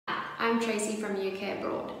I'm Tracy from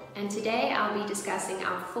U.K.ABROAD, and today I'll be discussing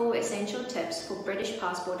our 4 essential tips for British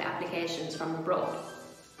passport applications from abroad.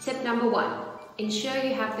 Tip number 1. Ensure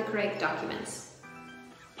you have the correct documents.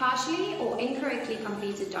 Partially or incorrectly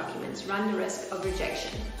completed documents run the risk of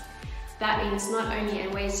rejection. That means not only a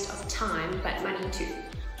waste of time, but money too.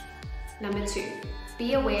 Number 2.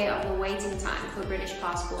 Be aware of the waiting time for British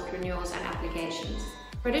passport renewals and applications.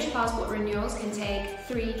 British passport renewals can take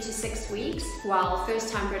 3 to 6 weeks, while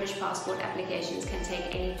first-time British passport applications can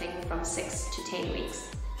take anything from 6 to 10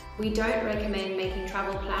 weeks. We don't recommend making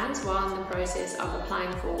travel plans while in the process of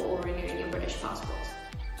applying for or renewing your British passport.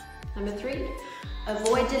 Number 3.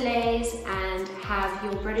 Avoid delays and have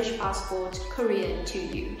your British passport couriered to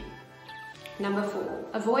you. Number 4.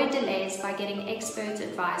 Avoid delays by getting expert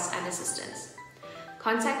advice and assistance.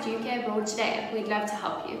 Contact U.K.ABROAD today. We'd love to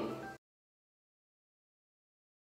help you.